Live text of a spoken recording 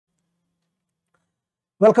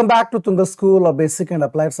Welcome back to Tunga School of Basic and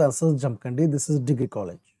Applied Sciences, Jamkhandi. This is Degree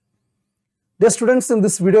College. Dear students, in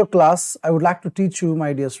this video class, I would like to teach you,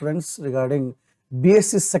 my dear students, regarding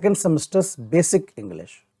BSc second semester's Basic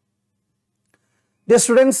English. Dear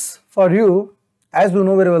students, for you, as you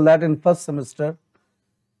know very well that in first semester,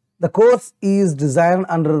 the course is designed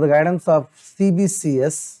under the guidance of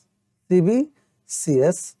CBCS,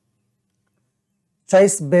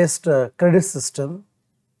 choice-based credit system.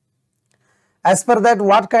 As per that,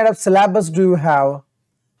 what kind of syllabus do you have,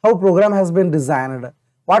 how program has been designed,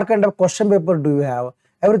 what kind of question paper do you have,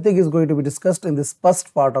 everything is going to be discussed in this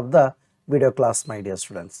first part of the video class, my dear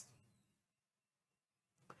students.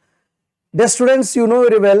 Dear students, you know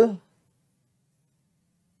very well,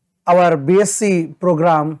 our BSc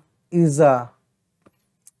program is under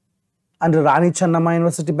Rani Channamma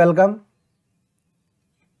University, Belgaum.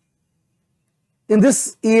 In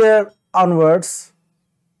this year onwards,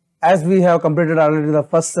 as we have completed already the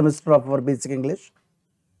first semester of our Basic English,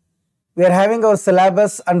 we are having our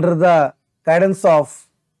syllabus under the guidance of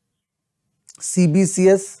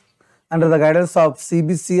CBCS,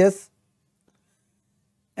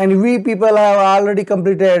 and we people have already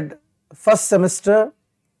completed first semester,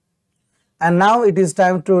 and now it is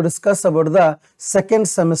time to discuss about the second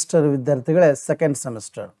semester ವಿದ್ಯಾರ್ಥಿಗಳೇ second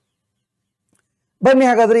semester. ಬನ್ನಿ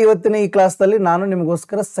ಹಾಗಾದರೆ ಇವತ್ತಿನ ಈ ಕ್ಲಾಸ್ನಲ್ಲಿ ನಾನು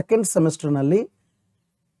ನಿಮಗೋಸ್ಕರ second ಸೆಮಿಸ್ಟರ್ನಲ್ಲಿ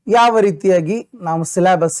ಯಾವ ರೀತಿಯಾಗಿ ನಾವು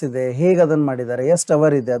ಸಿಲೆಬಸ್ ಇದೆ, ಹೇಗೆ ಅದನ್ನು ಮಾಡಿದ್ದಾರೆ, ಎಷ್ಟು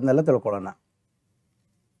ಅವರ್ ಇದೆ ಅದನ್ನೆಲ್ಲ ತಿಳ್ಕೊಳ್ಳೋಣ.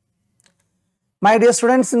 My dear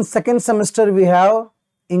students, in second semester we have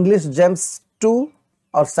English Gems 2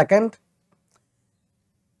 or second.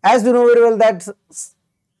 As you know very well that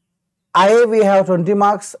IA we have 20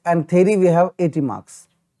 marks and theory we have 80 marks.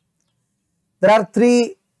 There are three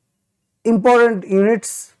important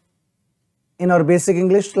units in our basic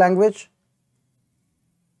English language.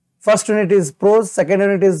 First unit is prose, second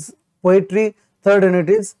unit is poetry, third unit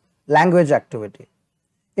is language activity.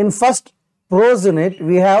 In first prose unit,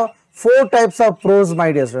 we have four types of prose, my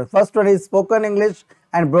dear students. First one is spoken English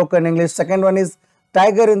and broken English. Second one is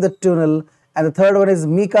tiger in the tunnel, and the third one is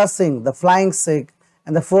Mika Singh, the flying sick,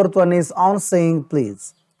 and the fourth one is on saying please.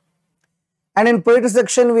 And in poetry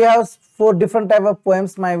section, we have four different type of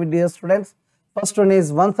poems, my dear students. First one is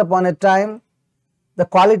Once Upon a Time, The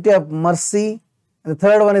Quality of Mercy, and the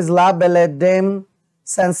third one is La Belle Dame,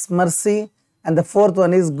 Sans Mercy, and the fourth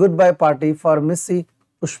one is Goodbye Party for Miss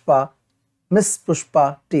Pushpa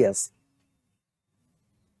T.S.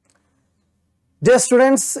 Dear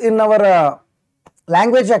students, in our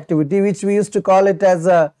language activity, which we used to call it as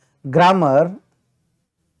a grammar,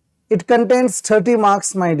 it contains 30 marks,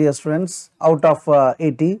 my dear students, out of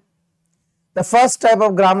 80. The first type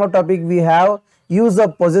of grammar topic we have use of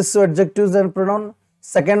possessive adjectives and pronoun.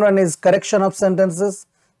 Second one is correction of sentences.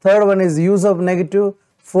 Third one is use of negative.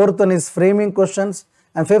 Fourth one is framing questions.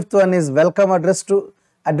 And fifth one is welcome address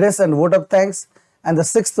and vote of thanks. And the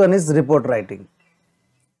sixth one is report writing.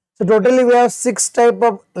 So totally we have 6 type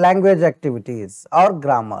of language activities or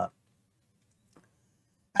grammar.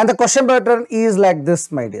 And the question pattern is like this,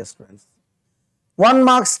 my dear students. 1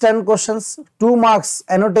 marks 10 questions, 2 marks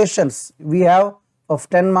annotations we have of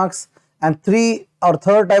 10 marks, and 3 or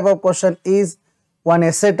third type of question is one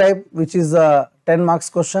essay type, which is a 10 marks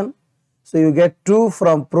question. So you get 2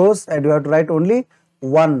 from prose and you have to write only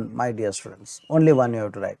 1, my dear students. Only 1 you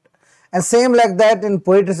have to write. And same like that in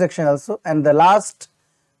poetry section also. And the last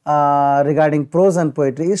regarding prose and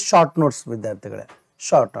poetry is short notes with that.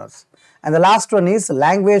 Short notes. And the last one is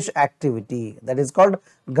language activity, that is called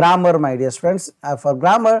grammar, my dear students. For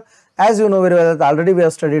grammar, as you know very well, already we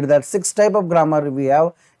have studied that 6 type of grammar we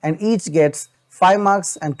have, and each gets 5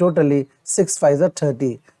 marks, and totally 6 5s are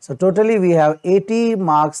 30. So totally we have 80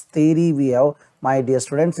 marks theory we have, my dear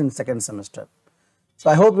students, in second semester. So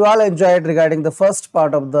I hope you all enjoyed regarding the first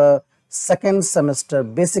part of the second semester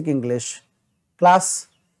basic English class,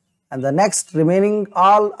 and the next remaining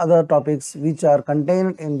all other topics which are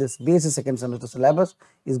contained in this basic second semester syllabus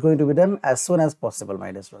is going to be done as soon as possible,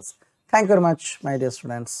 my dear students. Thank you very much, my dear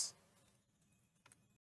students.